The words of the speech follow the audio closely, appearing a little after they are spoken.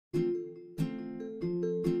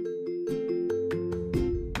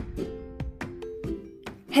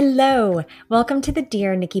Hello, welcome to the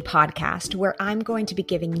Dear Nikki podcast, where I'm going to be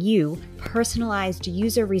giving you personalized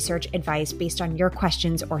user research advice based on your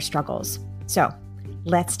questions or struggles. So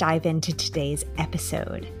let's dive into today's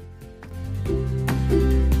episode.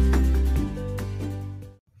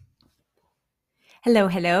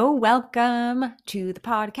 Hello, welcome to the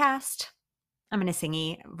podcast. I'm in a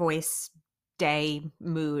singy voice day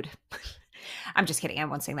mood. I'm just kidding. I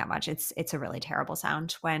won't sing that much. It's a really terrible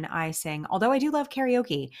sound when I sing. Although I do love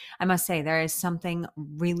karaoke, I must say there is something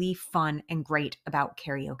really fun and great about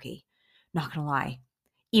karaoke. Not gonna lie,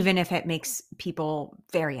 even if it makes people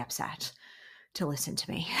very upset to listen to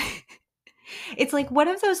me. It's like one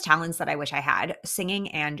of those talents that I wish I had, singing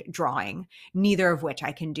and drawing, neither of which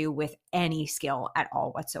I can do with any skill at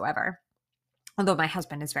all whatsoever. Although my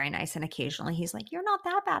husband is very nice and occasionally he's like, "You're not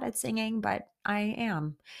that bad at singing," but I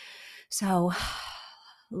am. So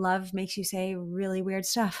love makes you say really weird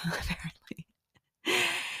stuff, apparently.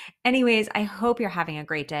 Anyways, I hope you're having a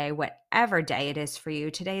great day, whatever day it is for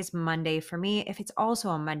you. Today is Monday for me. If it's also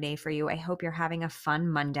a Monday for you, I hope you're having a fun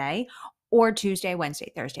Monday or Tuesday,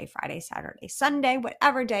 Wednesday, Thursday, Friday, Saturday, Sunday,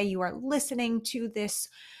 whatever day you are listening to this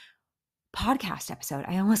podcast episode.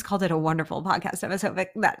 I almost called it a wonderful podcast episode, but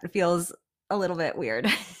that feels a little bit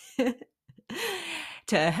weird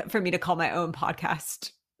for me to call my own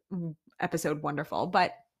podcast episode wonderful.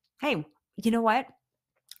 But hey, you know what?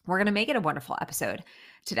 We're going to make it a wonderful episode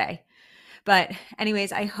today. But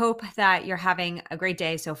anyways, I hope that you're having a great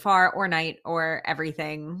day so far, or night, or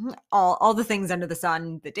everything, all the things under the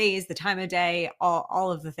sun, the days, the time of day,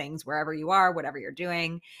 all of the things, wherever you are, whatever you're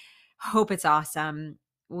doing. Hope it's awesome.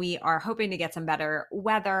 We are hoping to get some better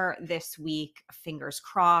weather this week. Fingers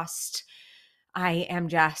crossed. I am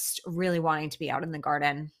just really wanting to be out in the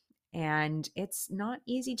garden. And it's not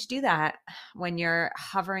easy to do that when you're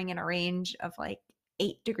hovering in a range of like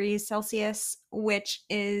 8 degrees Celsius, which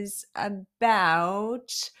is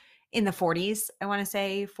about in the 40s, I want to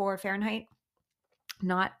say, for Fahrenheit.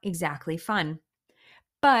 Not exactly fun.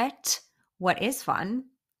 But what is fun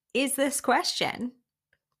is this question.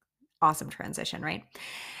 Awesome transition, right?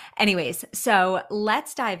 Anyways, so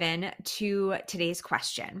let's dive in to today's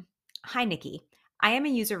question. Hi, Nikki. I am a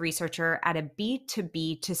user researcher at a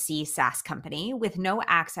B2B2C SaaS company with no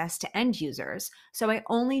access to end users, so I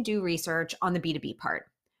only do research on the B2B part.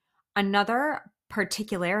 Another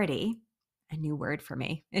particularity, a new word for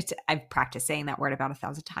me, I've practiced saying that word about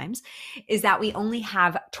 1,000 times, is that we only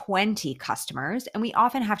have 20 customers and we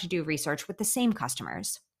often have to do research with the same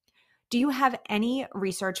customers. Do you have any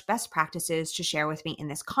research best practices to share with me in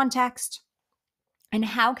this context? And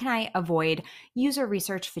how can I avoid user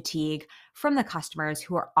research fatigue from the customers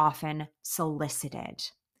who are often solicited?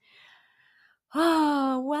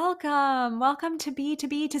 Oh, welcome. Welcome to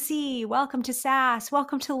B2B2C. Welcome to SaaS.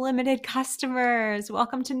 Welcome to limited customers.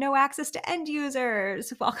 Welcome to no access to end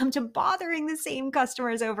users. Welcome to bothering the same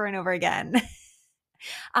customers over and over again.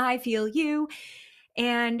 I feel you,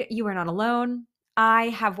 and you are not alone. I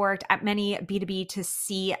have worked at many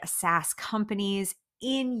B2B2C SaaS companies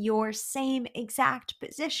in your same exact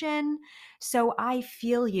position, so I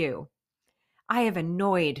feel you. I have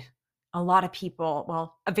annoyed a lot of people,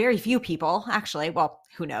 well, a very few people, actually. Well,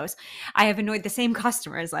 who knows? I have annoyed the same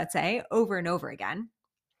customers, let's say, over and over again.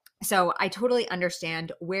 So I totally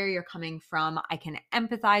understand where you're coming from. I can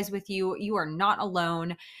empathize with you. You are not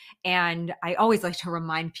alone. And I always like to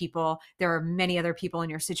remind people there are many other people in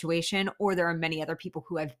your situation, or there are many other people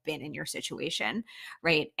who have been in your situation,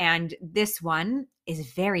 right? And this one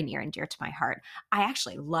is very near and dear to my heart. I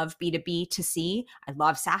actually love B2B2C. I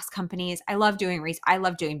love SaaS companies. I love doing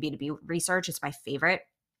B2B research. It's my favorite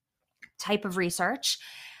type of research.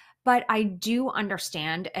 But I do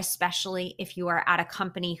understand, especially if you are at a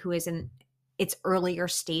company who is in its earlier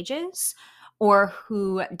stages or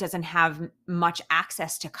who doesn't have much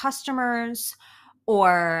access to customers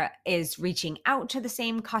or is reaching out to the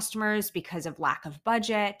same customers because of lack of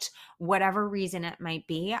budget, whatever reason it might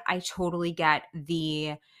be. I totally get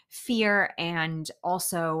the fear and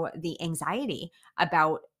also the anxiety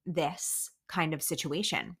about this kind of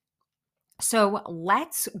situation. So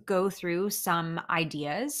let's go through some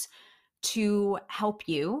ideas to help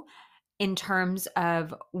you in terms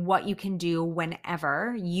of what you can do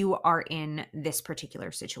whenever you are in this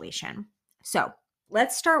particular situation. So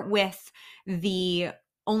let's start with the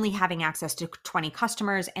only having access to 20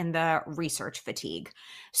 customers and the research fatigue.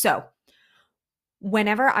 So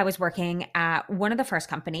whenever I was working at one of the first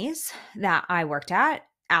companies that I worked at,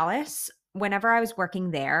 Alice, whenever I was working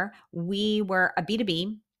there, we were a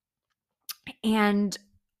B2B. And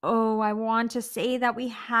I want to say that we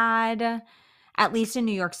had at least in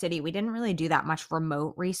New York City, we didn't really do that much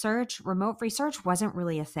remote research. Remote research wasn't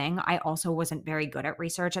really a thing. I also wasn't very good at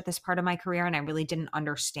research at this part of my career, and I really didn't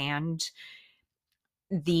understand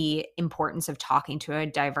the importance of talking to a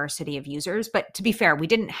diversity of users. But to be fair, we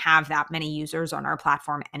didn't have that many users on our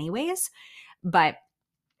platform anyways. But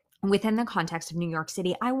within the context of New York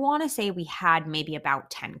City, I want to say we had maybe about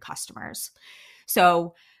 10 customers.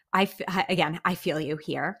 So again, I feel you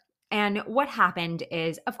here. And what happened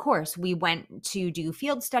is, of course, we went to do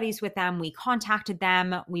field studies with them. We contacted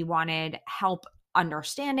them. We wanted help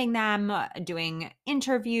understanding them, doing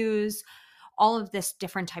interviews, all of this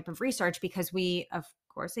different type of research, because we, of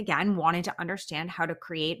course, again, wanted to understand how to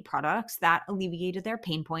create products that alleviated their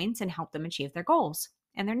pain points and help them achieve their goals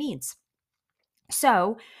and their needs.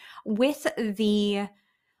 So with the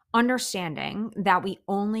understanding that we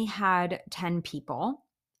only had 10 people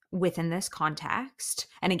within this context,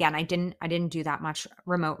 and again, I didn't do that much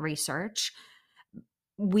remote research,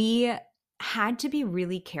 we had to be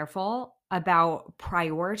really careful about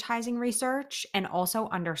prioritizing research and also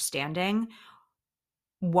understanding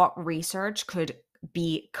what research could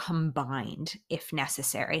be combined if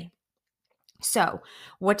necessary. So,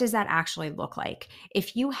 what does that actually look like?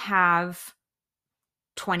 If you have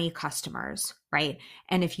 20 customers, right?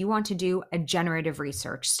 And if you want to do a generative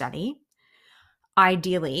research study,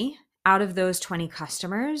 ideally, out of those 20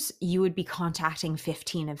 customers, you would be contacting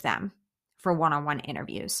 15 of them for one-on-one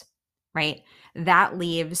interviews, right? That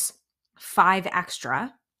leaves 5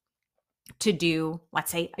 extra to do,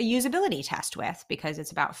 let's say, a usability test with, because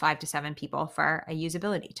it's about 5 to 7 people for a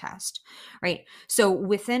usability test, right? So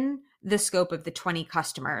within the scope of the 20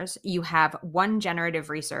 customers, you have one generative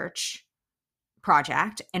research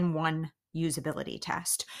project and one usability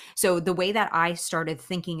test. So the way that I started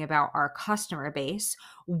thinking about our customer base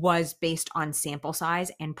was based on sample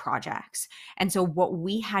size and projects. And so what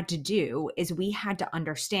we had to do is we had to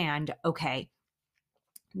understand, okay,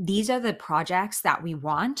 these are the projects that we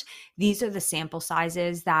want. These are the sample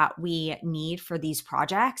sizes that we need for these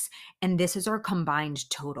projects. And this is our combined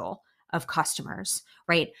total of customers,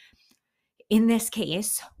 right? In this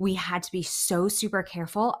case, we had to be so super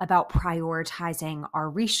careful about prioritizing our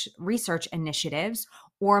research initiatives,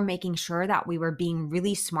 or making sure that we were being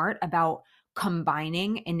really smart about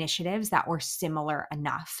combining initiatives that were similar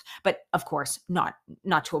enough. But of course, not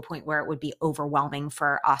to a point where it would be overwhelming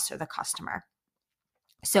for us or the customer.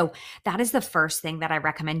 So that is the first thing that I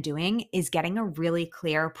recommend doing, is getting a really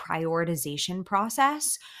clear prioritization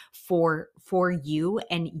process for you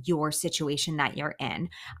and your situation that you're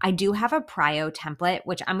in. I do have a prio template,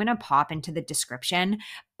 which I'm going to pop into the description,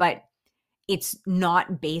 but it's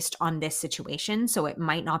not based on this situation, so it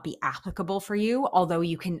might not be applicable for you, although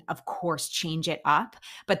you can, of course, change it up.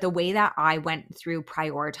 But the way that I went through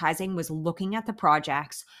prioritizing was looking at the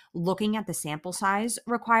projects, looking at the sample size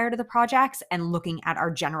required of the projects, and looking at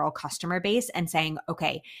our general customer base and saying,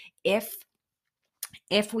 okay, if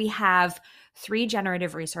we have 3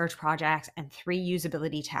 generative research projects and 3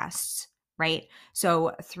 usability tests, right?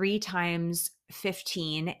 So 3 times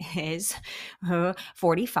 15 is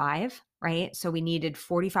 45, right? So we needed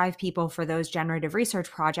 45 people for those generative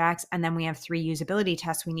research projects. And then we have 3 usability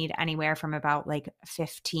tests. We need anywhere from about like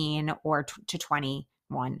 15 or to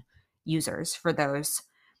 21 users for those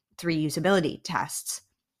 3 usability tests.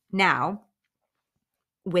 Now,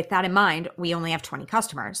 with that in mind, we only have 20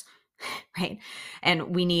 customers, right?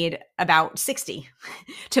 And we need about 60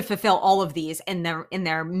 to fulfill all of these in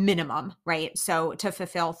their minimum, right? So to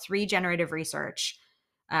fulfill 3 generative research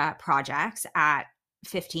projects at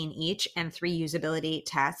 15 each and 3 usability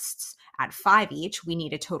tests at 5 each, we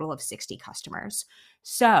need a total of 60 customers.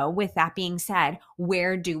 So with that being said,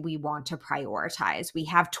 where do we want to prioritize? We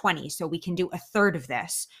have 20, so we can do a third of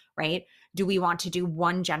this, right? Do we want to do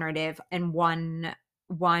 1 generative and one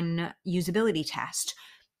usability test?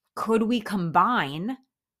 Could we combine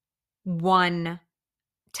 1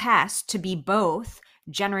 test to be both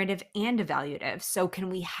generative and evaluative? So can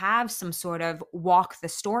we have some sort of walk the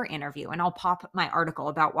store interview? And I'll pop my article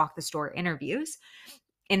about walk the store interviews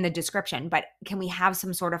in the description, but can we have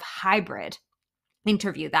some sort of hybrid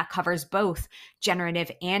interview that covers both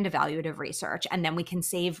generative and evaluative research? And then we can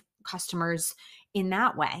save customers in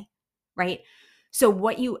that way, right? So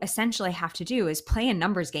what you essentially have to do is play a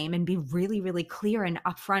numbers game and be really, really clear and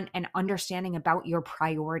upfront and understanding about your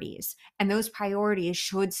priorities. And those priorities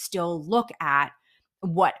should still look at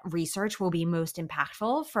what research will be most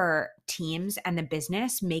impactful for teams and the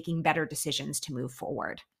business making better decisions to move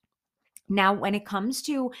forward. Now, when it comes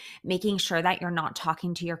to making sure that you're not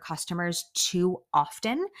talking to your customers too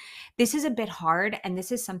often, this is a bit hard, and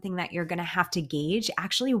this is something that you're going to have to gauge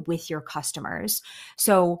actually with your customers.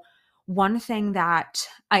 So one thing that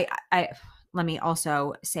I let me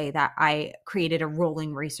also say that I created a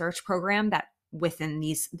rolling research program that within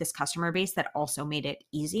this customer base that also made it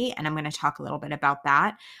easy. And I'm going to talk a little bit about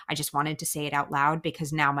that. I just wanted to say it out loud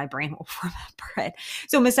because now my brain will remember it.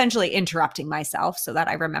 So I'm essentially interrupting myself so that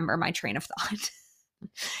I remember my train of thought.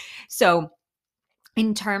 So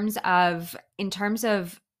in terms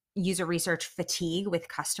of user research fatigue with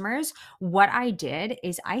customers, what I did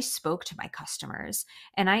is I spoke to my customers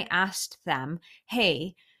and I asked them,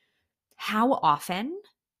 hey, how often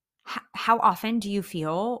how often do you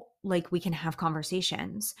feel like we can have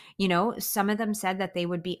conversations? Some of them said that they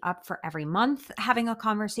would be up for every month having a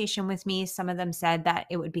conversation with me. Some of them said that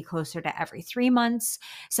it would be closer to every 3 months.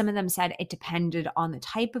 Some of them said it depended on the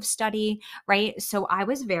type of study, right? So I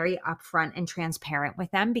was very upfront and transparent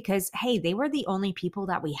with them because, hey, they were the only people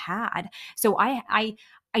that we had. So I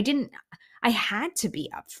had to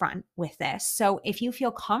be upfront with this. So if you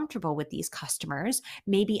feel comfortable with these customers,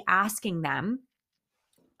 maybe asking them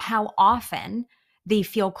how often they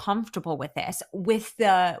feel comfortable with this, with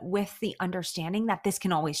the understanding that this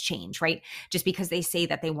can always change, right? Just because they say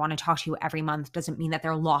that they want to talk to you every month doesn't mean that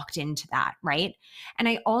they're locked into that, right? And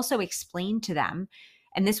I also explained to them,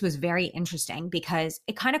 and this was very interesting because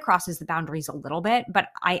it kind of crosses the boundaries a little bit, but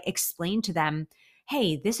I explained to them,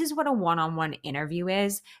 hey, this is what a one-on-one interview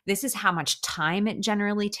is. This is how much time it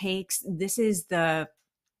generally takes. This is the,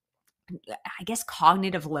 I guess,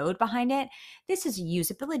 cognitive load behind it. This is a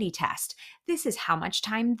usability test. This is how much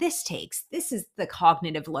time this takes. This is the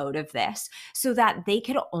cognitive load of this, so that they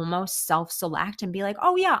could almost self-select and be like,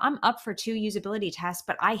 oh yeah, I'm up for 2 usability tests,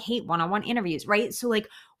 but I hate one-on-one interviews, right? So like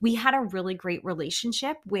we had a really great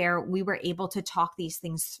relationship where we were able to talk these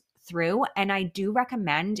things through. And I do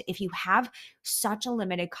recommend, if you have such a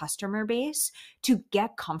limited customer base, to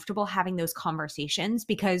get comfortable having those conversations,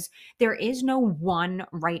 because there is no one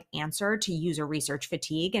right answer to user research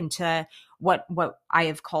fatigue and to what I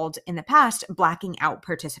have called in the past blacking out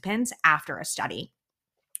participants after a study.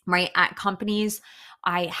 Right? At companies,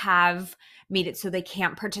 I have made it so they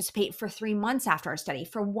can't participate for 3 months after a study,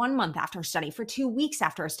 for 1 month after a study, for 2 weeks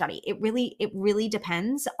after a study. It really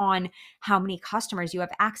depends on how many customers you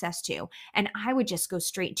have access to. And I would just go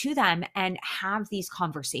straight to them and have these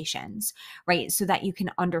conversations, right? So that you can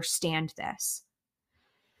understand this.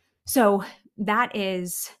 So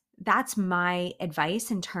that's my advice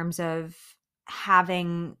in terms of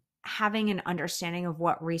having an understanding of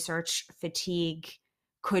what research fatigue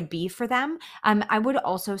could be for them. I would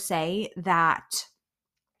also say that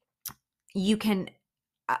you can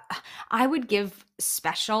uh, I would give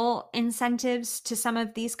special incentives to some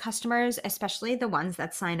of these customers, especially the ones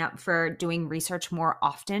that sign up for doing research more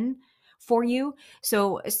often for you.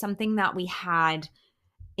 So something that we had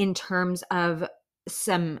in terms of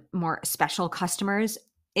some more special customers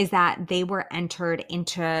is that they were entered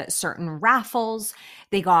into certain raffles.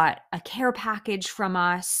 They got a care package from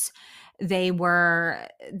us. They were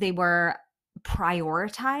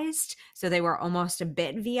prioritized, so they were almost a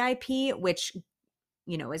bit VIP, which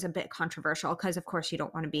is a bit controversial because of course you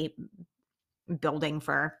don't want to be building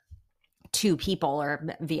for 2 people or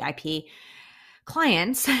VIP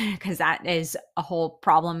clients, because that is a whole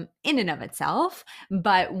problem in and of itself.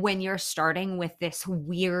 But when you're starting with this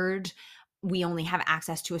weird, we only have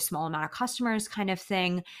access to a small amount of customers kind of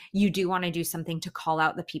thing, you do want to do something to call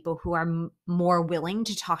out the people who are more willing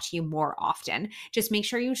to talk to you more often. Just make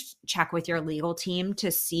sure you check with your legal team to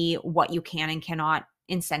see what you can and cannot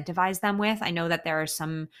incentivize them with. I know that there are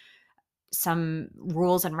some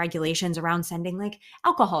rules and regulations around sending like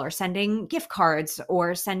alcohol or sending gift cards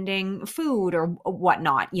or sending food or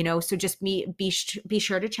whatnot, so just be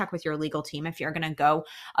sure to check with your legal team if you're going to go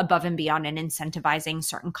above and beyond and incentivizing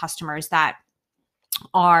certain customers that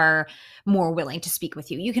are more willing to speak with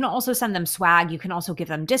you. You can also send them swag. You can also give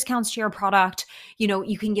them discounts to your product.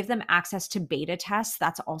 You can give them access to beta tests.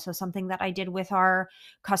 That's also something that I did with our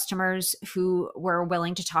customers who were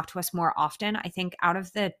willing to talk to us more often. I think out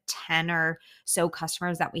of the 10 or so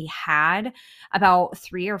customers that we had, about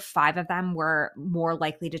 3 or 5 of them were more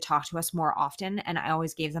likely to talk to us more often. And I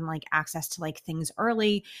always gave them like access to like things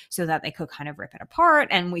early so that they could kind of rip it apart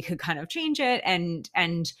and we could kind of change it.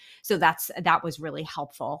 And so that was really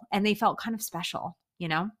helpful. And they felt kind of special.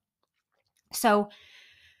 So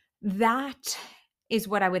that is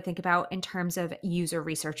what I would think about in terms of user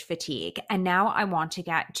research fatigue. And now I want to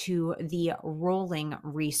get to the rolling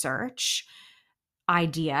research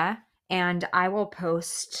idea. And I will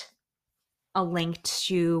post a link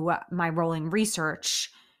to my rolling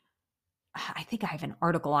research. I think I have an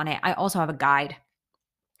article on it. I also have a guide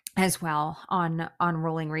as well on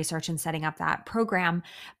rolling research and setting up that program.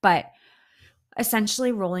 But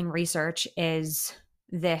Essentially, rolling research is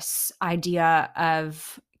this idea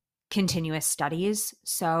of continuous studies.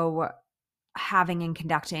 So, having and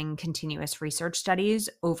conducting continuous research studies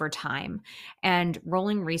over time. And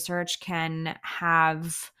rolling research can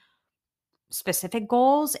have specific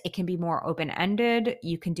goals. It can be more open-ended.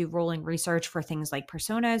 You can do rolling research for things like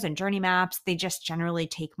personas and journey maps. They just generally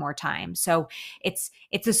take more time. So it's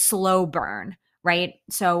a slow burn, right?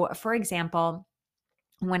 So for example,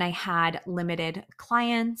 when I had limited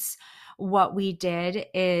clients, what we did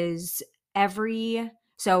is we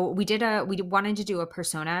wanted to do a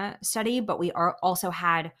persona study, but we also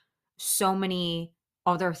had so many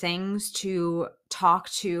other things to talk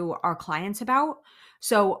to our clients about.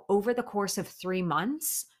 So over the course of 3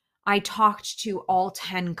 months, I talked to all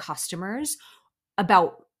 10 customers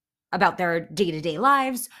about their day-to-day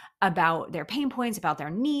lives, about their pain points, about their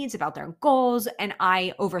needs, about their goals. And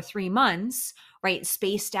I, over 3 months, right,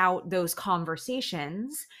 spaced out those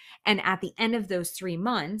conversations. And at the end of those 3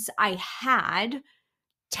 months, I had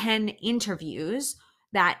 10 interviews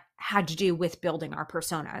that had to do with building our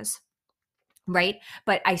personas. Right.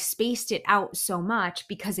 But I spaced it out so much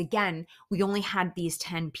because, again, we only had these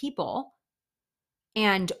 10 people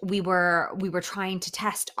and we were trying to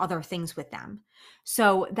test other things with them.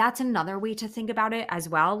 So that's another way to think about it as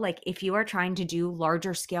well. Like if you are trying to do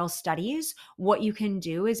larger scale studies, what you can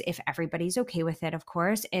do is, if everybody's okay with it, of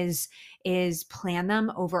course, is plan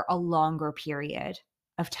them over a longer period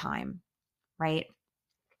of time, right?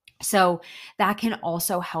 So that can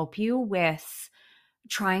also help you with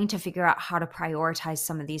trying to figure out how to prioritize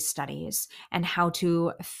some of these studies and how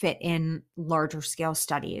to fit in larger scale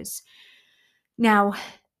studies. Now,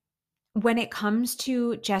 when it comes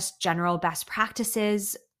to just general best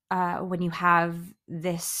practices, when you have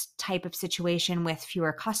this type of situation with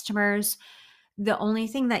fewer customers, the only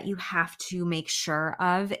thing that you have to make sure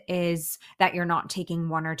of is that you're not taking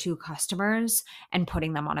one or two customers and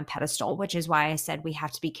putting them on a pedestal, which is why I said we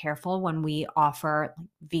have to be careful when we offer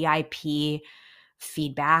VIP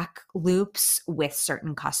feedback loops with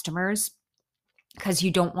certain customers, because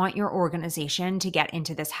you don't want your organization to get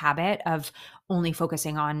into this habit of only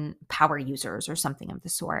focusing on power users or something of the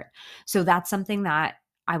sort. So that's something that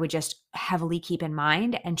I would just heavily keep in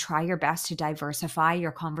mind, and try your best to diversify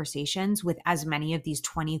your conversations with as many of these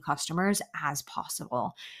 20 customers as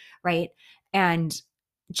possible, right? And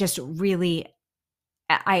just really,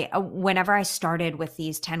 whenever I started with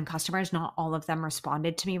these 10 customers, not all of them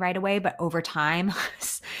responded to me right away, but over time, I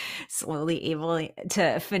was slowly able to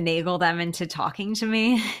finagle them into talking to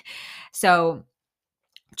me. So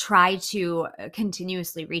try to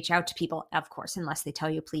continuously reach out to people, of course, unless they tell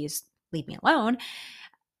you, please leave me alone.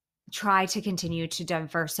 Try to continue to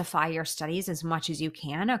diversify your studies as much as you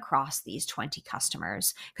can across these 20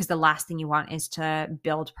 customers, because the last thing you want is to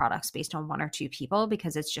build products based on one or two people,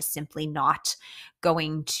 because it's just simply not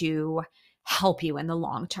going to help you in the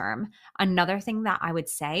long term. Another thing that I would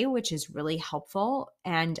say, which is really helpful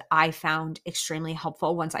and I found extremely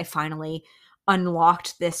helpful once I finally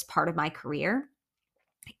unlocked this part of my career,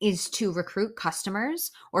 is to recruit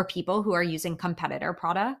customers or people who are using competitor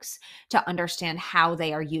products to understand how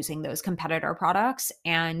they are using those competitor products.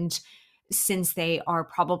 And since they are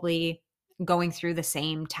probably going through the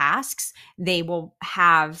same tasks, they will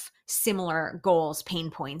have similar goals,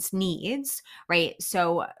 pain points, needs, right?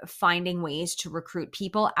 So finding ways to recruit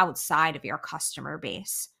people outside of your customer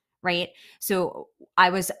base. Right. So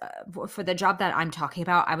I was, for the job that I'm talking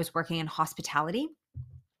about, I was working in hospitality,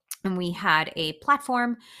 and we had a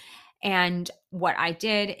platform. And what I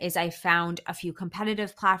did is I found a few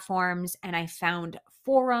competitive platforms, and I found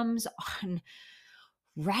forums on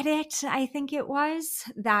Reddit, I think it was,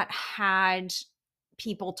 that had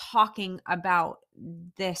people talking about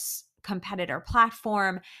this competitor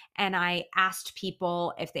platform. And I asked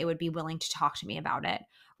people if they would be willing to talk to me about it.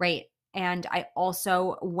 Right. And I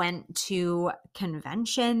also went to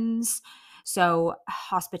conventions, so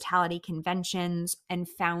hospitality conventions, and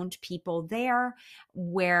found people there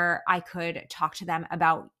where I could talk to them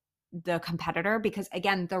about the competitor, because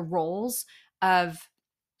again, the roles of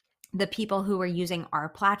the people who were using our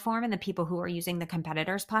platform and the people who were using the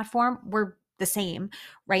competitor's platform were the same,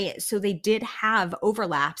 right? So they did have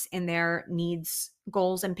overlaps in their needs,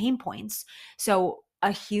 goals, and pain points. So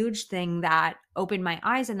a huge thing that opened my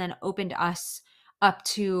eyes and then opened us up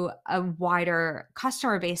to a wider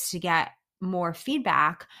customer base to get more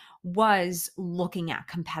feedback was looking at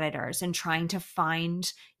competitors and trying to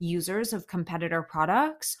find users of competitor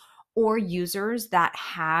products, or users that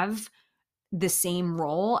have the same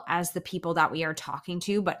role as the people that we are talking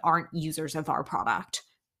to but aren't users of our product,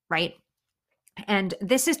 right? And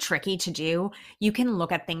this is tricky to do. You can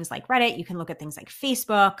look at things like Reddit, you can look at things like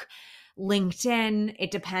Facebook, LinkedIn.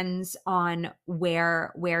 It depends on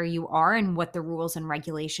where you are and what the rules and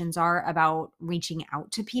regulations are about reaching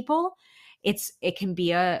out to people. It can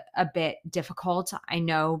be a bit difficult. I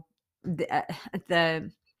know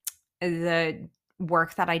the the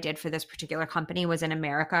work that I did for this particular company was in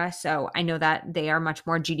America. So I know that they are much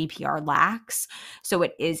more GDPR lax. So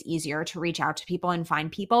it is easier to reach out to people and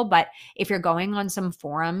find people. But if you're going on some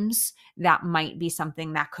forums, that might be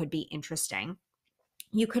something that could be interesting.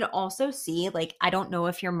 You could also see, like, I don't know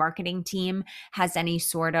if your marketing team has any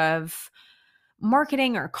sort of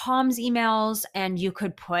marketing or comms emails, and you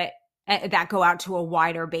could put that go out to a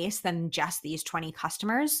wider base than just these 20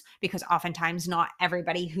 customers, because oftentimes not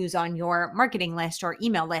everybody who's on your marketing list or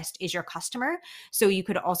email list is your customer. So you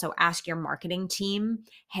could also ask your marketing team,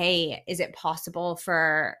 hey, is it possible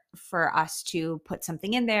for us to put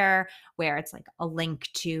something in there where it's like a link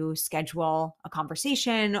to schedule a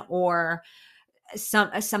conversation, or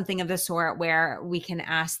something of the sort where we can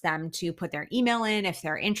ask them to put their email in if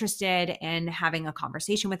they're interested in having a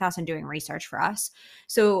conversation with us and doing research for us.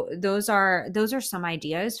 So those are some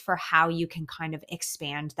ideas for how you can kind of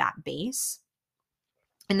expand that base.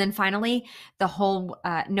 And then finally, the whole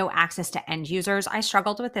no access to end users. I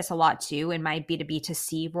struggled with this a lot too in my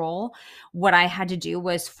B2B2C role. What I had to do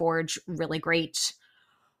was forge really great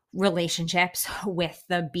relationships with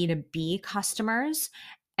the B2B customers.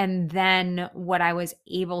 And then what I was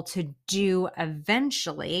able to do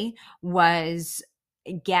eventually was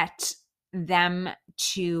get them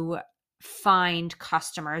to find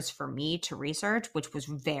customers for me to research, which was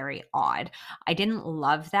very odd. I didn't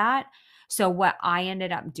love that. So what I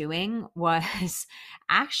ended up doing was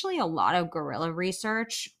actually a lot of guerrilla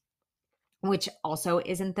research, which also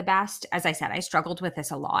isn't the best. As I said, I struggled with this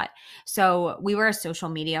a lot. So we were a social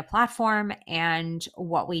media platform, and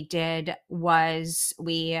what we did was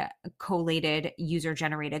we collated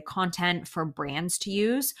user-generated content for brands to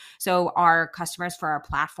use. So our customers for our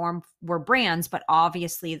platform were brands, but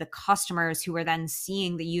obviously the customers who were then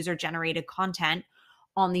seeing the user-generated content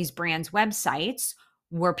on these brands' websites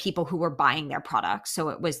were people who were buying their products. So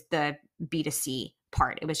it was the B2C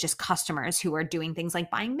part. It was just customers who were doing things like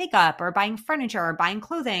buying makeup or buying furniture or buying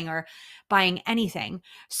clothing or buying anything.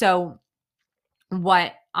 So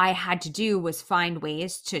what I had to do was find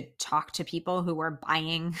ways to talk to people who were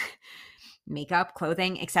buying makeup,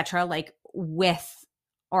 clothing, etc., like with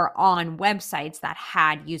or on websites that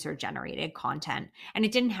had user generated content. And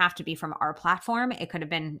it didn't have to be from our platform. It could have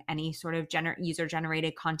been any sort of user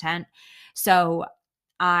generated content. So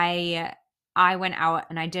I went out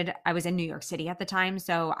and I was in New York City at the time.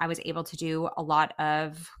 So I was able to do a lot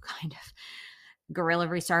of kind of guerrilla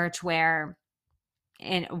research where,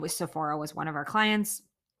 and Sephora was one of our clients,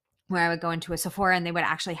 where I would go into a Sephora and they would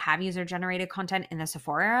actually have user generated content in the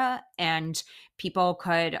Sephora, and people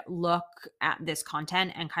could look at this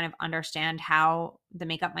content and kind of understand how the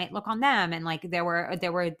makeup might look on them. And like there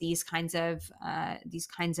were these kinds of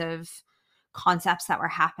concepts that were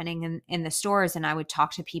happening in the stores, and I would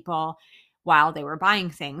talk to people while they were buying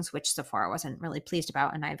things, which Sephora wasn't really pleased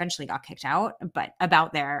about, and I eventually got kicked out, but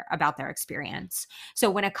about their experience. So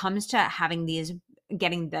when it comes to having these,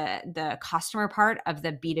 getting the customer part of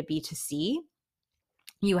the B2B2C,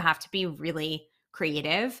 you have to be really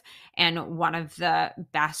creative. And one of the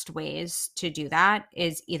best ways to do that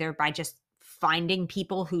is either by just finding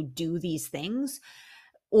people who do these things,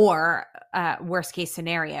 or worst case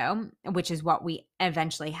scenario, which is what we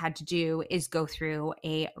eventually had to do, is go through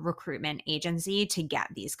a recruitment agency to get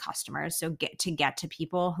these customers. So get to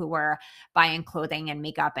people who were buying clothing and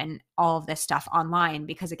makeup and all of this stuff online,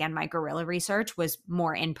 because again, my guerrilla research was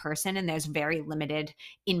more in person, and there's very limited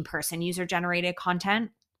in-person user generated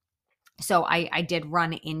content. So I did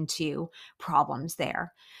run into problems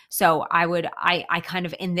there. So I kind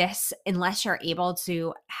of, in this, unless you're able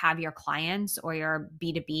to have your clients or your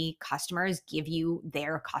B2B customers give you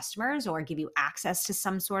their customers or give you access to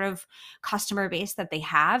some sort of customer base that they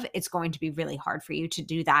have, it's going to be really hard for you to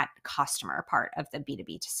do that customer part of the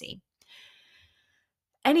B2B2C.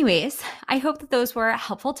 Anyways, I hope that those were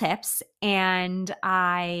helpful tips, and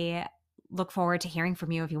I look forward to hearing from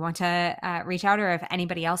you if you want to reach out, or if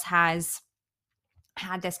anybody else has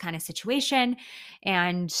had this kind of situation,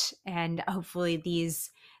 and hopefully these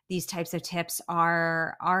types of tips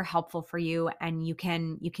are helpful for you, and you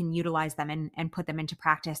can utilize them and put them into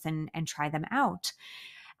practice and try them out.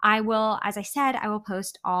 I will, as I said, I will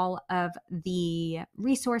post all of the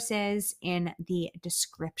resources in the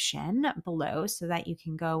description below so that you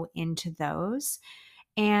can go into those.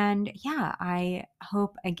 And yeah, I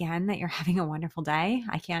hope again that you're having a wonderful day.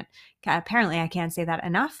 Apparently I can't say that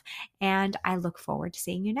enough. And I look forward to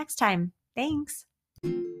seeing you next time. Thanks.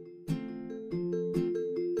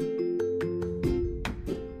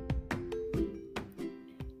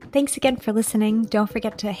 Thanks again for listening. Don't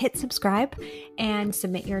forget to hit subscribe and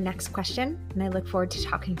submit your next question. And I look forward to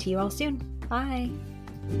talking to you all soon. Bye.